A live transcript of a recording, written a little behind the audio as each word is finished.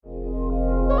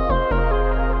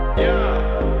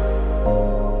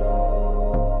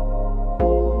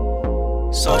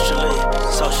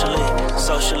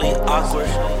socially awkward,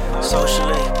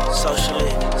 socially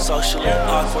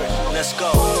awkward. Let's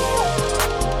go.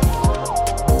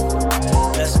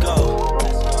 Let's go.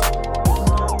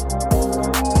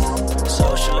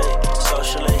 Socially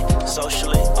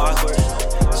awkward.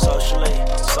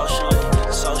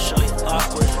 Socially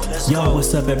awkward. Let's Yo, go.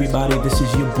 what's up, everybody? This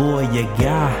is your boy, your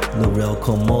guy,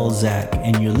 Lorelco,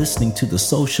 and you're listening to the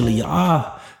Socially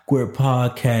Awkward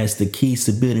Podcast, the keys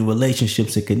to building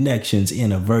relationships and connections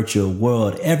in a virtual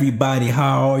world. Everybody,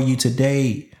 how are you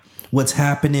today? What's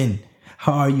happening?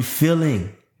 How are you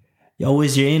feeling? Yo,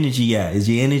 where's your energy at? Is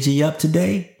your energy up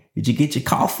today? Did you get your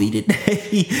coffee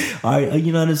today?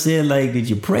 You know what I'm saying? Like, did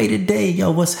you pray today?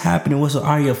 Yo, what's happening? How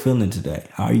are you feeling today?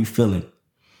 How are you feeling?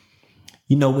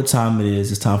 You know what time it is.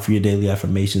 It's time for your daily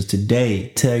affirmations.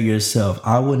 Today, tell yourself,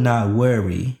 I will not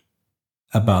worry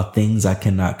about things I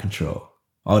cannot control.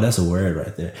 Oh, that's a word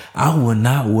right there. I will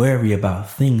not worry about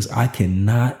things I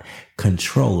cannot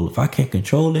control. If I can't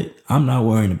control it, I'm not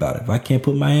worrying about it. If I can't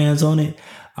put my hands on it,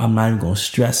 I'm not even going to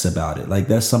stress about it. Like,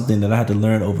 that's something that I had to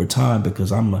learn over time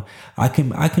because I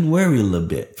can worry a little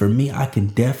bit. For me, I can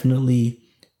definitely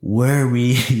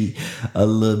worry a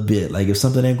little bit. Like, if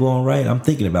something ain't going right, I'm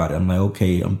thinking about it. I'm like,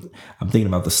 okay, I'm thinking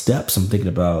about the steps. I'm thinking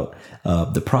about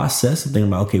the process. I'm thinking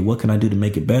about, okay, what can I do to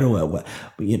make it better?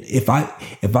 If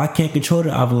I can't control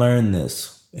it, I've learned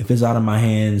this. If it's out of my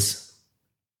hands,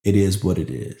 it is what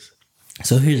it is.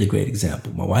 So here's a great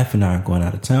example. My wife and I are going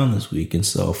out of town this week, and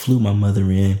so I flew my mother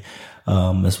in,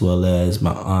 as well as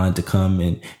my aunt to come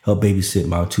and help babysit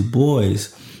my two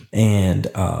boys. And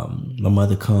my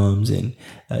mother comes and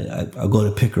I go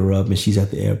to pick her up, and she's at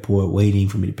the airport waiting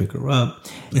for me to pick her up.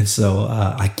 And so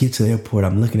I get to the airport,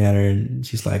 I'm looking at her, and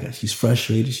she's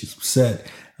frustrated, she's upset.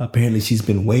 Apparently she's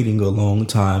been waiting a long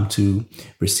time to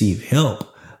receive help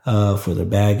for their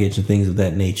baggage and things of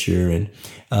that nature. And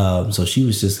so she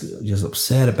was just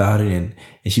upset about it. And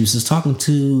she was just talking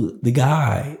to the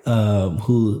guy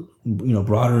who,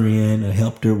 brought her in and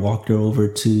helped her, walked her over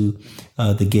to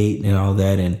the gate and all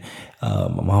that. And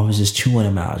my mom was just chewing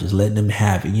him out, just letting him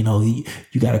have it. You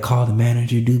got to call the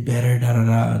manager, do better, da, da,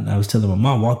 da. And I was telling my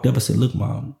mom, walked up, I said, look,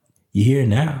 Mom, you're here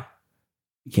now.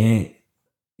 You can't.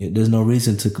 There's no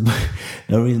reason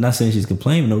not saying she's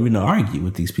complaining, no reason to argue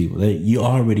with these people. You're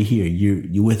already here.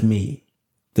 You're with me.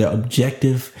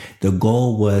 The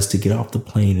goal was to get off the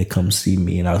plane and come see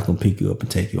me, and I was going to pick you up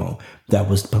and take you home. That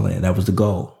was the plan. That was the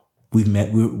goal.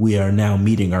 We are now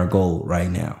meeting our goal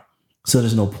right now. So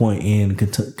there's no point in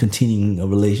continuing a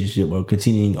relationship or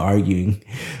continuing arguing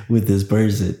with this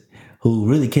person who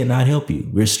really cannot help you.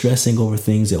 We're stressing over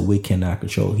things that we cannot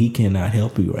control. He cannot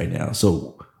help you right now.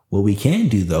 So what we can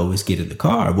do, though, is get in the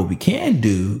car. What we can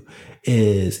do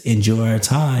is enjoy our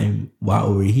time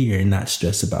while we're here and not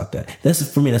stress about that.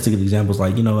 For me, that's a good example. It's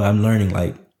like, I'm learning,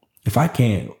 like, if I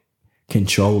can't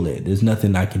control it, there's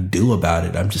nothing I can do about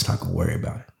it. I'm just not going to worry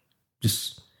about it.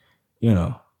 Just,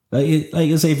 like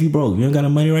let's say if you broke, you don't got no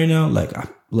money right now. Like,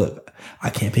 I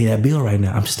can't pay that bill right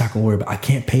now. I'm just not going to worry about it. I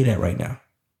can't pay that right now.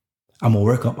 I'm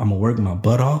gonna work my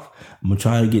butt off. I'm gonna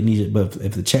try to get these. But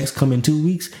if the checks come in 2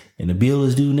 weeks and the bill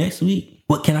is due next week,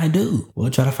 what can I do? Well,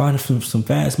 try to find some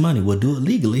fast money. We'll do it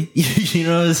legally. You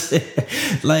know what I'm saying?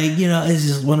 Like, it's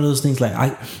just one of those things. Like,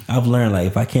 I've learned, like,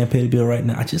 if I can't pay the bill right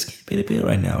now, I just can't pay the bill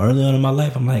right now. Early on in my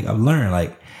life, I've learned,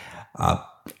 like, I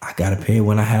gotta pay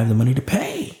when I have the money to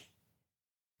pay.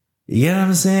 You know what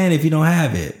I'm saying? If you don't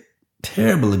have it,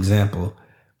 terrible example.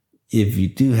 If you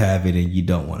do have it and you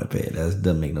don't want to pay it, that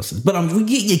doesn't make no sense. But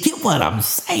you get what I'm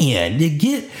saying. You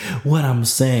get what I'm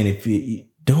saying. If you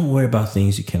don't worry about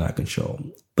things you cannot control.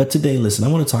 But today, listen, I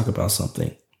want to talk about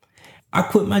something. I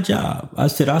quit my job. I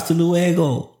said, hasta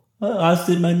luego.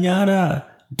 Hasta mañana.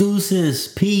 Deuces.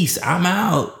 Peace. I'm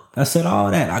out. I said all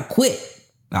that. I quit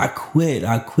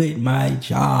my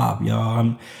job,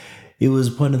 y'all. It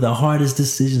was one of the hardest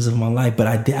decisions of my life, but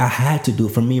I had to do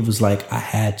it. For me, it was like I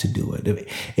had to do it.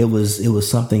 It was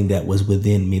something that was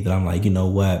within me that I'm like, you know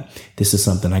what? This is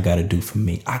something I got to do for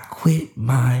me. I quit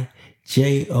my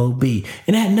job, and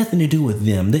it had nothing to do with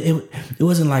them. It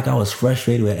wasn't like I was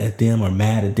frustrated at them or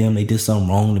mad at them. They did something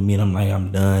wrong to me, and I'm like,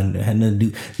 I'm done. It had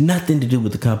nothing to do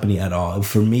with the company at all.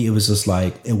 For me, it was just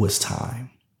like it was time.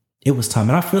 It was time.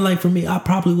 And I feel like for me, I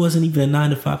probably wasn't even a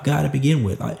 9-to-5 guy to begin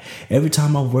with. Every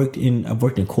time I've worked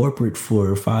in corporate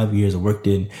for 5 years. I worked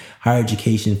in higher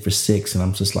education for 6. And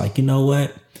I'm just like, you know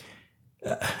what?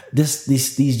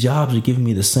 These jobs are giving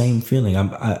me the same feeling.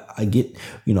 I get,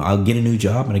 I'll get a new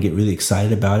job and I get really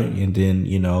excited about it. And then,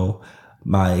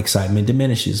 my excitement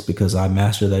diminishes because I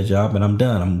mastered that job and I'm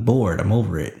done. I'm bored. I'm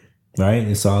over it. Right.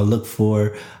 And so I look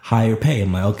for higher pay.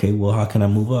 I'm like, okay, well, how can I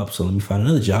move up? So let me find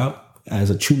another job. as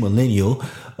a true millennial,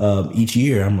 each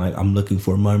year I'm looking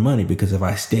for more money, because if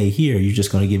I stay here, you're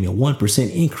just going to give me a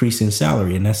 1% increase in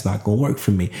salary, and that's not going to work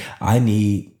for me. I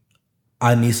need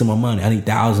some more money. I need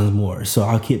thousands more. So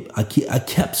I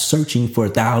kept searching for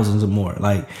thousands of more.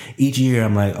 Like each year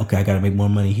I'm like, okay, I got to make more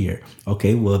money here.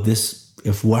 Okay, well,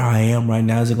 if where I am right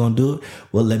now isn't going to do it,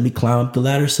 well, let me climb up the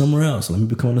ladder somewhere else. Let me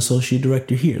become an associate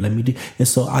director here. And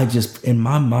so in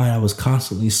my mind, I was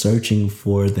constantly searching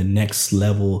for the next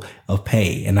level of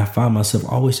pay. And I found myself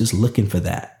always just looking for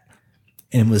that,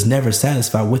 and was never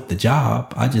satisfied with the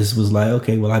job. I just was like,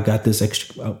 okay, well, I got this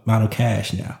extra amount of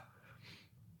cash now,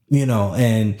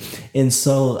 and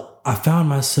so I found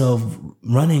myself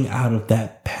running out of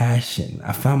that passion.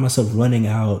 I found myself running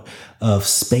out of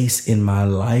space in my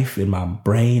life, in my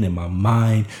brain, in my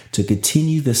mind, to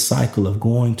continue the cycle of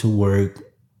going to work,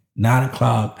 9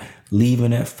 o'clock,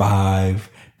 leaving at 5,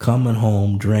 coming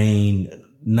home drained,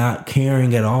 not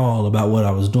caring at all about what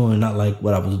I was doing. Not like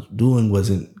what I was doing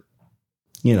wasn't,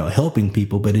 helping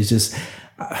people, but it's just,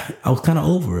 I was kind of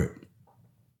over it.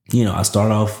 I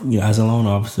started off, as a loan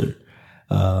officer,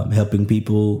 helping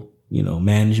people,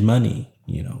 manage money,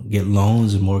 get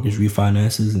loans and mortgage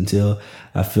refinances, until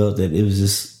I felt that it was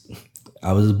just,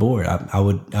 I was bored. I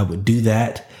would do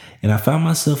that. And I found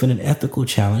myself in an ethical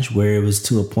challenge where it was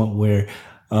to a point where,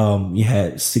 you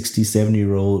had 60,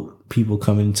 70-year-old people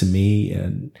coming to me,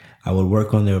 and I would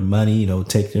work on their money,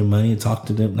 take their money and talk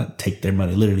to them, not take their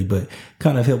money literally, but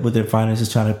kind of help with their finances,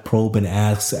 trying to probe and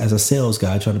ask as a sales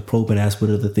guy, trying to probe and ask what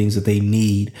are the things that they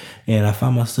need. And I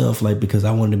found myself like, because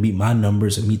I wanted to meet my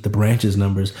numbers and meet the branch's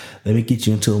numbers, let me get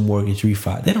you into a mortgage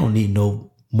refi. They don't need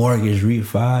no mortgage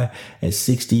refi at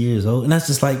 60 years old. And that's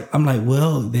just like, I'm like,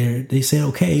 well, they say,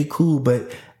 okay, cool.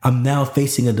 But I'm now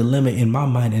facing a dilemma in my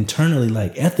mind internally,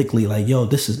 like ethically, like, yo,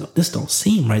 this don't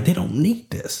seem right. They don't need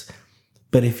this.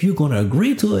 But if you're going to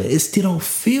agree to it, it still don't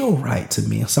feel right to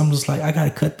me. So I'm just like, I got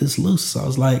to cut this loose. So I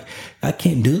was like, I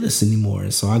can't do this anymore.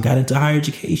 And so I got into higher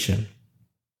education,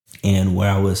 and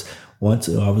where I was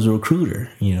a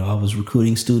recruiter. I was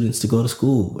recruiting students to go to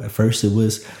school. At first it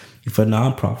was for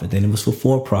nonprofit, then it was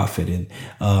for profit. And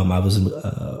I was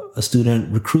a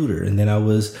student recruiter, and then I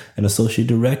was an associate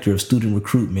director of student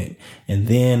recruitment. And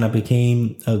then I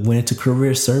went into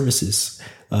career services,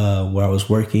 where I was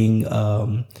working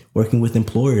with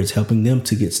employers, helping them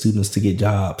to get students to get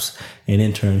jobs and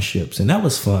internships. And that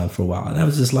was fun for a while. And I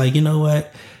was just like, you know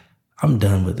what? I'm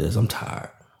done with this. I'm tired.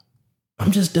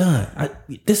 I'm just done.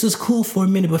 This is cool for a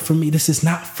minute, but for me, this is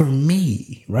not for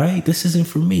me, right? This isn't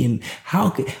for me. And how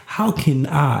can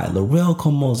I,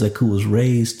 Lorelco Mozak, who was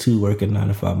raised to work at 9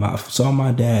 to 5, I saw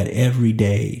my dad every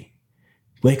day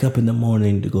wake up in the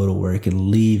morning to go to work and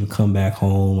leave and come back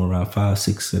home around 5,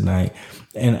 6 at night.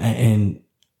 And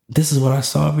this is what I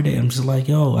saw every day. I'm just like,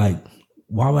 yo, like,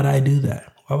 why would I do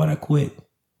that? Why would I quit?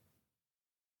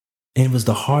 And it was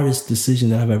the hardest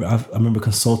decision that I remember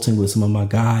consulting with some of my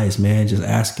guys, man, just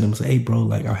asking them, say, hey, bro,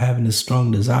 like, I'm having this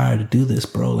strong desire to do this,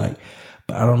 bro. Like,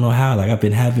 but I don't know how. Like, I've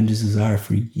been having this desire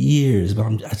for years, but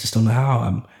I just don't know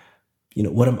how.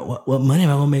 What money am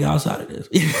I going to make outside of this?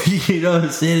 You know what I'm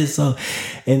saying? So,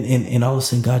 and all of a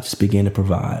sudden, God just began to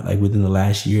provide. Like, within the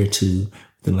last year or two,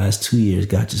 within the last 2 years,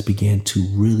 God just began to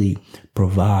really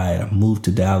provide. I moved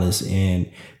to Dallas,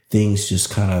 and things just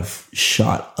kind of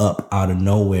shot up out of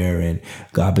nowhere, and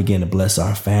God began to bless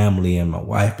our family, and my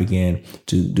wife began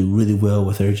to do really well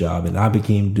with her job, and I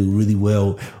became to do really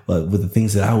well with the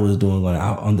things that I was doing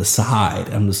on the side.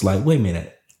 I'm just like, wait a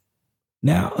minute,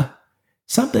 now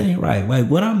something ain't right. Like,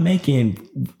 what I'm making,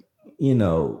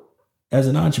 as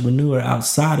an entrepreneur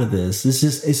outside of this,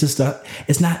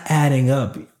 it's not adding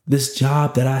up. This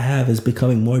job that I have is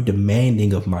becoming more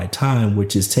demanding of my time,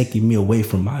 which is taking me away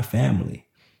from my family.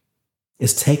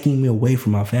 It's taking me away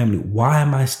from my family. Why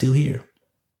am I still here?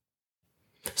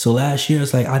 So last year,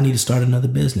 it's like, I need to start another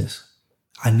business.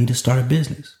 I need to start a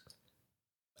business.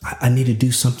 I need to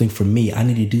do something for me. I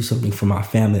need to do something for my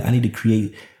family. I need to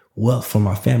create wealth for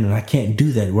my family. And I can't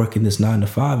do that working this 9 to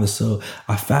 5. And so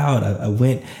I filed, I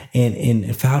went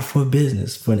and filed for a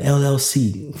business, for an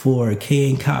LLC, for a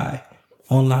K & Kai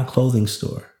online clothing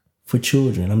store for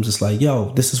children. I'm just like,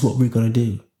 yo, this is what we're going to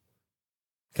do.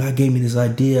 God gave me this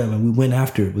idea, and we went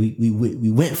after it.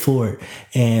 We went for it,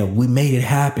 and we made it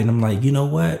happen. I'm like, you know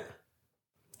what?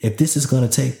 If this is going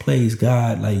to take place,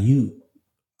 God, like,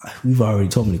 we've already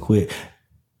told me to quit.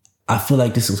 I feel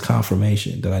like this was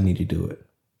confirmation that I need to do it.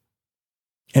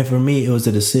 And for me, it was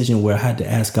a decision where I had to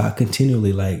ask God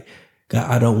continually, like, God,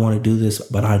 I don't want to do this,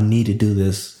 but I need to do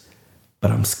this.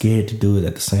 But I'm scared to do it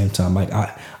at the same time. Like,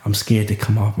 I'm scared to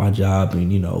come off my job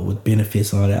and, with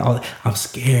benefits and all that. I'm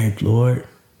scared, Lord.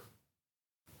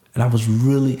 And I was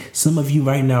really, some of you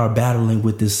right now are battling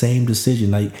with this same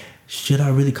decision. Like, should I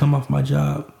really come off my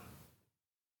job?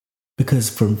 Because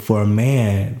for a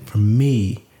man, for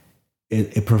me,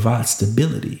 it provides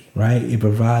stability, right? It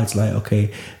provides like,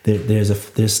 okay,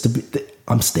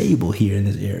 I'm stable here in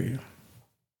this area.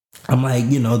 I'm like,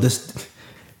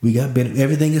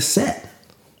 everything is set.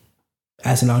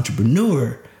 As an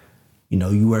entrepreneur,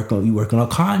 you work on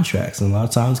contracts, and a lot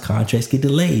of times contracts get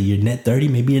delayed. You're net 30,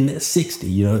 maybe you're net 60.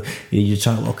 You're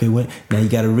trying, now you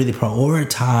got to really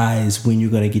prioritize when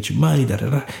you're going to get your money.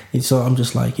 And so I'm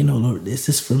just like, Lord, this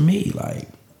is for me. Like,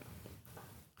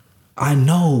 I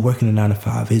know working a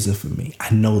 9-to-5 isn't for me.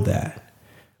 I know that,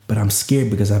 but I'm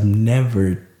scared because I've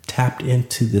never tapped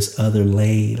into this other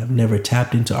lane. I've never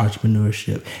tapped into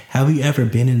entrepreneurship. Have you ever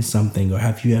been in something, or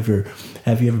have you ever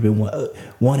been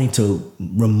wanting to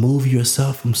remove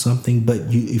yourself from something,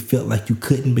 but you felt like you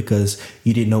couldn't because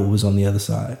you didn't know what was on the other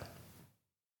side?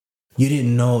 You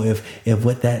didn't know if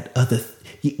what that other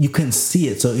you couldn't see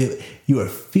it. So you are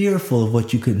fearful of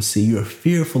what you couldn't see. You are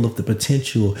fearful of the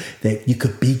potential that you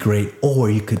could be great or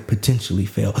you could potentially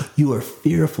fail. You are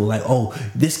fearful, like, oh,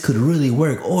 this could really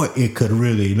work or it could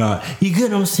really not. You get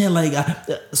what I'm saying? Like,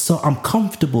 so I'm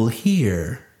comfortable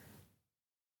here.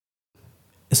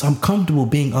 So I'm comfortable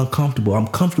being uncomfortable. I'm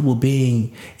comfortable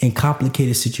being in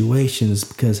complicated situations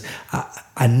because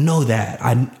I know that.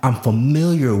 I'm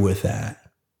familiar with that.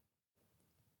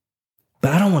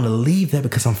 But I don't want to leave that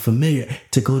because I'm familiar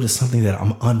to go to something that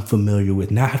I'm unfamiliar with.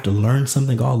 Now I have to learn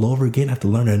something all over again. I have to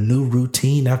learn a new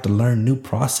routine. I have to learn new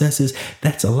processes.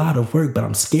 That's a lot of work, but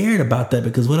I'm scared about that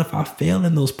because what if I fail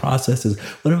in those processes?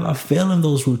 What if I fail in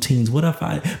those routines? What if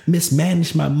I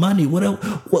mismanage my money?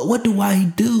 What do I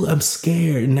do? I'm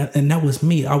scared. And that was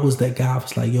me. I was that guy. I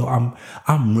was like, yo,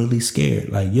 I'm really scared.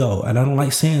 Like, yo, and I don't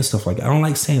like saying stuff like that. I don't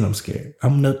like saying I'm scared.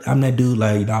 I'm that dude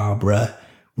like, nah, bruh,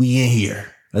 we in here.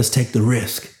 Let's take the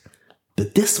risk.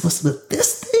 But this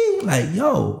thing, like,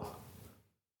 yo,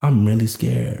 I'm really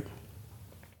scared.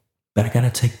 But I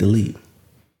gotta take the leap.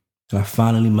 And I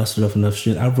finally mustered up enough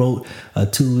shit. I wrote my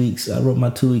 2 weeks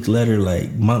letter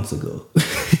like months ago.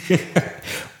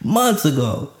 Months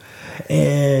ago.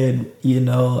 And,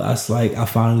 I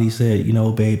finally said,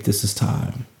 babe, this is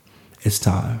time. It's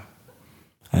time.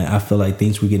 I feel like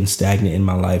things were getting stagnant in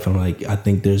my life. I'm like, I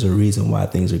think there's a reason why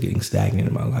things are getting stagnant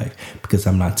in my life because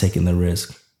I'm not taking the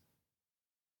risk.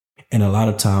 And a lot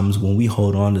of times when we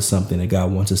hold on to something that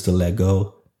God wants us to let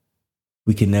go,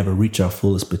 we can never reach our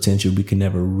fullest potential. We can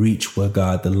never reach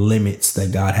the limits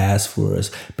that God has for us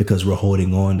because we're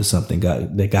holding on to something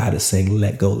that God is saying,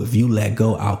 let go. If you let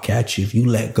go, I'll catch you. If you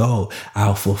let go,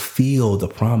 I'll fulfill the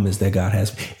promise that God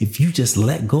has. If you just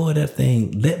let go of that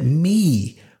thing, let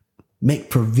me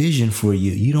make provision for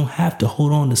you. You don't have to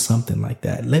hold on to something like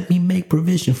that. Let me make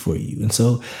provision for you. And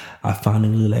so I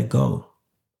finally let go.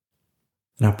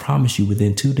 And I promise you,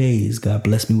 within 2 days, God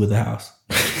blessed me with a house.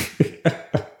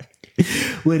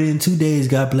 Within 2 days,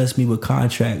 God blessed me with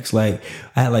contracts. Like,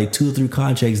 I had like 2 or 3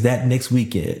 contracts that next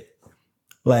weekend.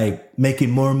 Like,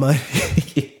 making more money.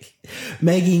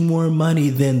 Making more money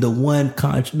than the one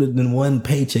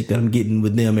paycheck that I'm getting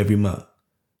with them every month.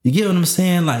 You get what I'm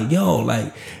saying? Like,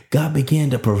 God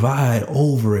began to provide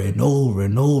over and over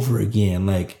and over again.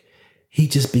 Like, he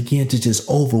just began to just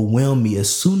overwhelm me.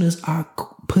 As soon as I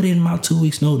put in my 2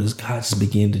 weeks notice, God just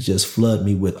began to just flood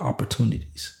me with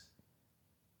opportunities.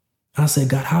 I said,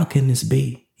 God, how can this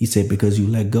be? He said, because you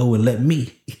let go and let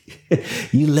me.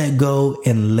 You let go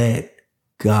and let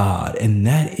God. And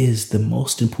that is the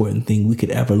most important thing we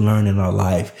could ever learn in our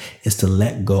life, is to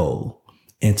let go.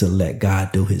 And to let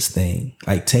God do his thing.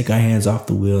 Like, take our hands off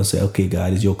the wheel and say, okay,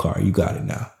 God, it's your car. You got it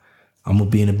now. I'm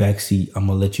going to be in the back seat. I'm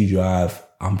going to let you drive.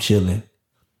 I'm chilling.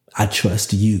 I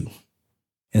trust you.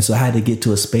 And so I had to get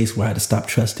to a space where I had to stop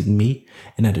trusting me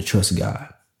and I had to trust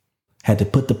God. Had to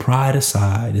put the pride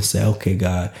aside and say, okay,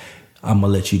 God, I'm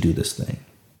going to let you do this thing.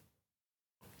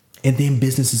 And then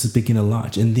businesses begin to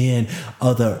launch, and then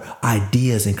other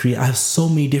ideas and I have so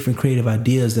many different creative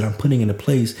ideas that I'm putting into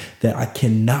place that I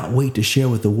cannot wait to share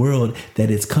with the world,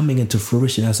 that it's coming into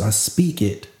fruition as I speak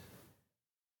it.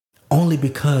 Only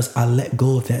because I let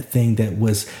go of that thing that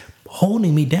was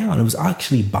holding me down. It was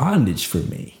actually bondage for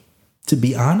me. To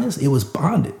be honest, it was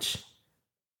bondage.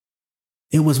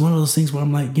 It was one of those things where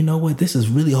I'm like, you know what? This is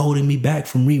really holding me back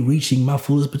from reaching my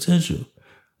fullest potential.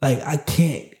 Like, I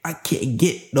can't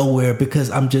get nowhere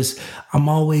because I'm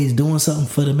always doing something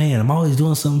for the man. I'm always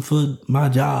doing something for my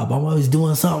job. I'm always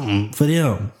doing something for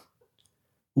them.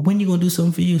 When you going to do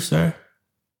something for you, sir?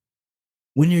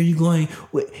 When are you going?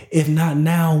 If not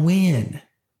now, when?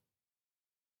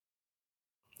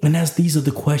 And these are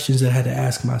the questions that I had to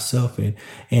ask myself, and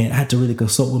I had to really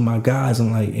consult with my guys.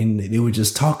 And they were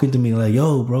just talking to me like,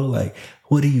 yo, bro, like,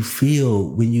 what do you feel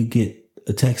when you get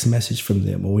a text message from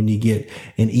them, or when you get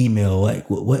an email? Like,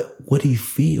 what do you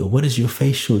feel? What is your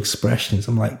facial expressions?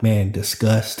 I'm like, man,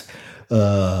 disgust,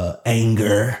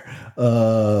 anger,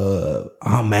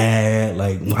 I'm mad.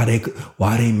 Like, why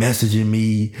they messaging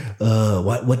me?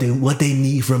 What they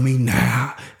need from me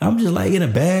now? I'm just like in a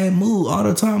bad mood all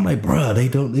the time. Like, bruh, they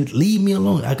leave me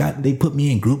alone. They put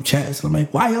me in group chats. I'm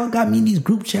like, why y'all got me in these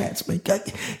group chats? Like,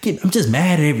 I'm just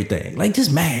mad at everything. Like,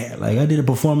 just mad. Like, I did a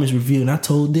performance review and I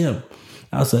told them,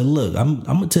 I said, look, I'm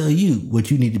going to tell you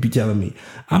what you need to be telling me.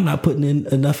 I'm not putting in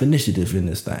enough initiative in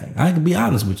this thing. I can be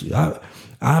honest with you.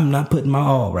 I'm not putting my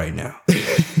all right now.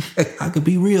 I could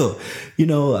be real. You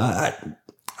know, I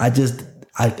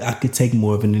could take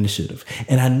more of an initiative.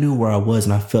 And I knew where I was,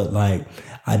 and I felt like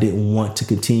I didn't want to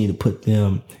continue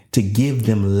to give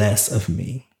them less of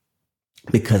me,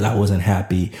 because I wasn't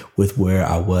happy with where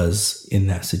I was in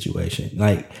that situation.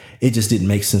 Like, it just didn't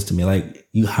make sense to me. Like,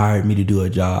 you hired me to do a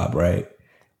job, right?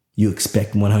 You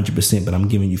expect 100%, but I'm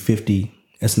giving you 50.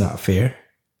 That's not fair.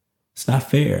 It's not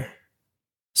fair.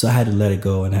 So I had to let it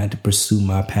go, and I had to pursue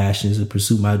my passions and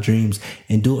pursue my dreams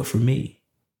and do it for me.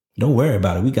 Don't worry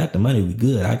about it. We got the money. We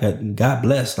good. God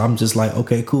bless. I'm just like,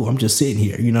 okay, cool. I'm just sitting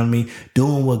here. You know what I mean?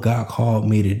 Doing what God called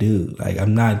me to do. Like,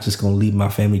 I'm not just going to leave my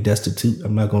family destitute.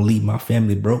 I'm not going to leave my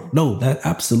family broke. No, that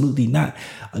absolutely not.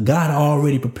 God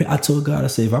already prepared. I told God, I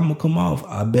said, if I'm going to come off,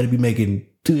 I better be making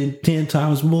 10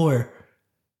 times more.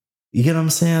 You get what I'm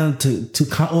saying? To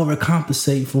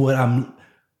overcompensate for what I'm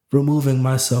removing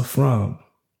myself from.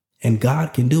 And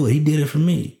God can do it. He did it for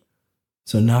me.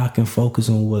 So now I can focus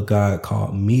on what God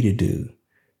called me to do.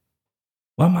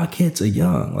 While my kids are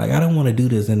young, like, I don't want to do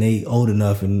this and they old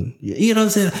enough, and you know what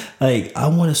I'm saying? Like, I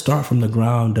want to start from the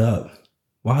ground up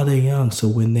while they're young. So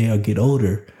when they get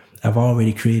older, I've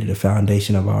already created a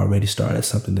foundation. I've already started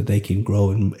something that they can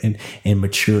grow and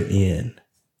mature in.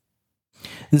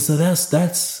 And so that's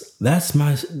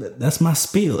my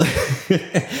spiel.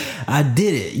 I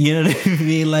did it. You know what I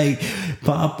mean? Like,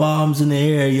 pop bombs in the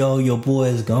air. Yo, your boy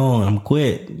is gone. I'm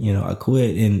quit. You know, I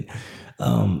quit. And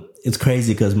it's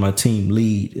crazy because my team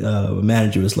lead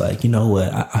manager was like, you know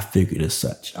what? I figured as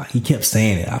such. He kept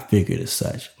saying it. I figured as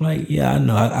such. I'm like, yeah, I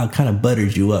know. I kind of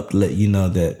buttered you up to let you know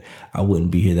that I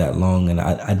wouldn't be here that long. And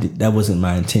that wasn't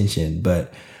my intention.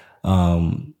 But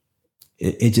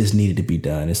it just needed to be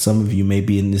done. And some of you may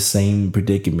be in the same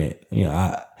predicament. You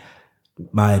know,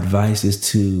 my advice is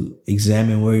to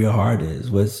examine where your heart is.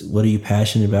 What are you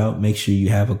passionate about? Make sure you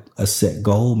have a set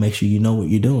goal. Make sure you know what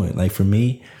you're doing. Like, for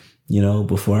me, you know,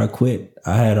 before I quit,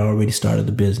 I had already started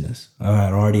the business. I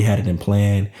had already had it in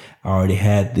plan. I already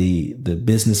had the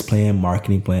business plan,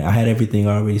 marketing plan. I had everything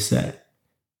already set.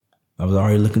 I was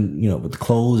already looking, you know, with the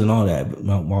clothes and all that. But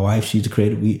my wife, she's a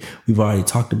creative. We've already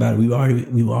talked about it. We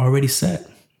were already set.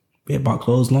 We had bought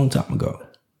clothes a long time ago.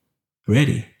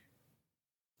 Ready.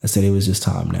 I said it was just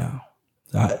time now.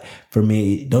 For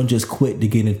me, don't just quit to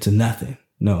get into nothing.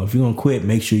 No, if you're gonna quit,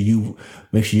 make sure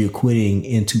you're quitting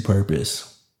into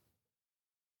purpose.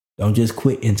 Don't just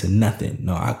quit into nothing.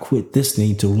 No, I quit this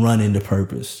thing to run into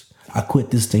purpose. I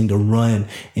quit this thing to run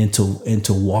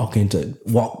into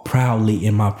walk proudly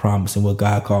in my promise and what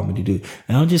God called me to do.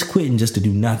 And I'm just quitting just to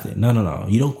do nothing. No.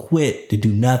 You don't quit to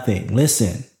do nothing.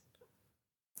 Listen,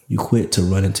 you quit to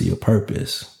run into your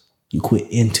purpose. You quit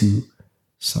into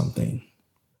something,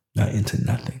 not into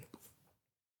nothing.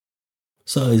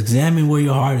 So examine where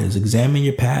your heart is. Examine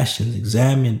your passions.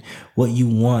 Examine what you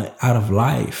want out of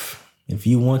life. If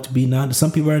you want to be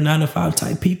some people are 9-to-5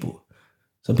 type people.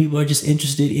 Some people are just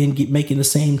interested in making the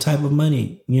same type of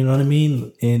money. You know what I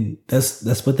mean? And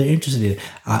that's what they're interested in.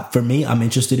 For me, I'm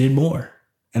interested in more.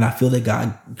 And I feel that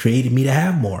God created me to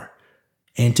have more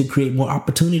and to create more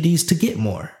opportunities to get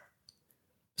more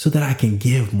so that I can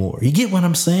give more. You get what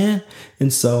I'm saying?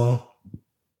 And so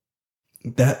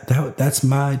that's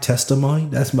my testimony.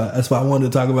 That's what I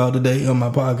wanted to talk about today on my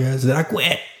podcast. That I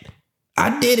quit.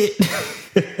 I did it.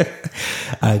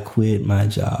 I quit my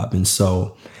job. And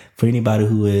so for anybody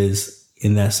who is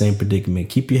in that same predicament,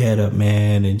 keep your head up,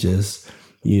 man, and just,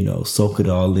 you know, soak it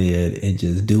all in and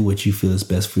just do what you feel is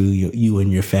best for you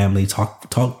and your family.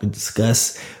 Talk and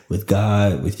discuss with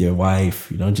God, with your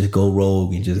wife. You don't just go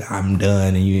rogue and just, I'm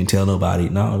done, and you didn't tell nobody.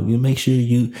 No, you make sure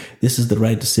this is the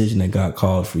right decision that God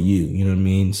called for you. You know what I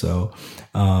mean? So,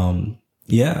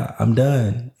 yeah, I'm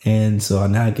done. And so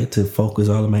now I get to focus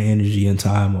all of my energy and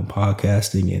time on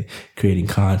podcasting and creating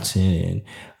content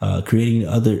and creating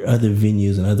other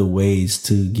venues and other ways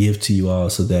to give to you all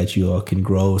so that you all can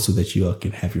grow, so that you all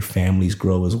can have your families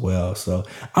grow as well. So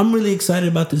I'm really excited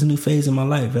about this new phase in my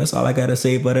life. That's all I got to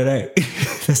say about it.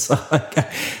 That's all I got.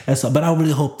 That's all. But I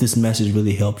really hope this message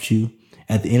really helps you.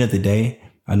 At the end of the day,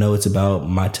 I know it's about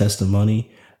my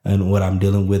testimony and what I'm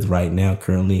dealing with right now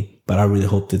currently, but I really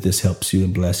hope that this helps you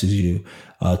and blesses you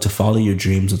to follow your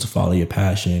dreams and to follow your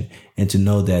passion, and to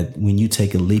know that when you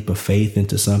take a leap of faith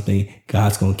into something,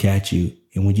 God's going to catch you.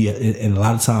 And and a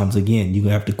lot of times, again, you're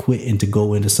going to have to quit and to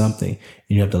go into something, and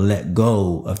you have to let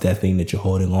go of that thing that you're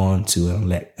holding on to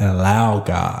and allow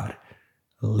God.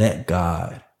 Let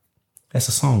God. That's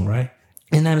a song, right?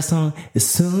 Isn't that a song? As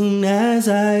soon as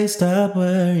I stop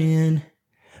worrying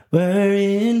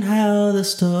how the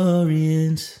story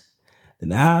ends,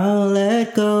 then I'll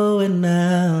let go and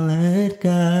I'll let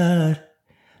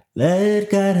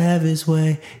God have his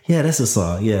way. Yeah, that's a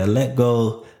song. Yeah, let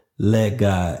go, let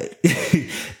God.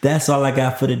 That's all I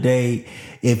got for today.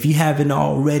 If you haven't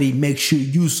already, make sure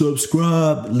you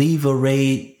subscribe, leave a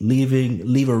rating, leave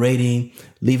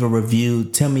a review.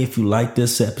 Tell me if you like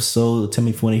this episode. Tell me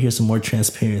if you want to hear some more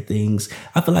transparent things.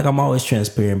 I feel like I'm always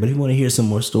transparent, but if you want to hear some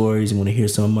more stories, you want to hear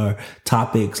some more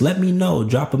topics, let me know.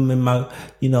 Drop them in my,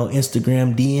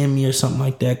 Instagram, DM me or something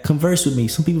like that. Converse with me.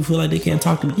 Some people feel like they can't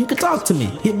talk to me. You can talk to me.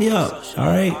 Hit me up. All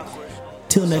right.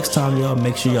 Till next time, y'all,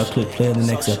 make sure y'all click play on the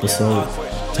next episode.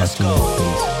 Talk to you later.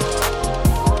 Peace.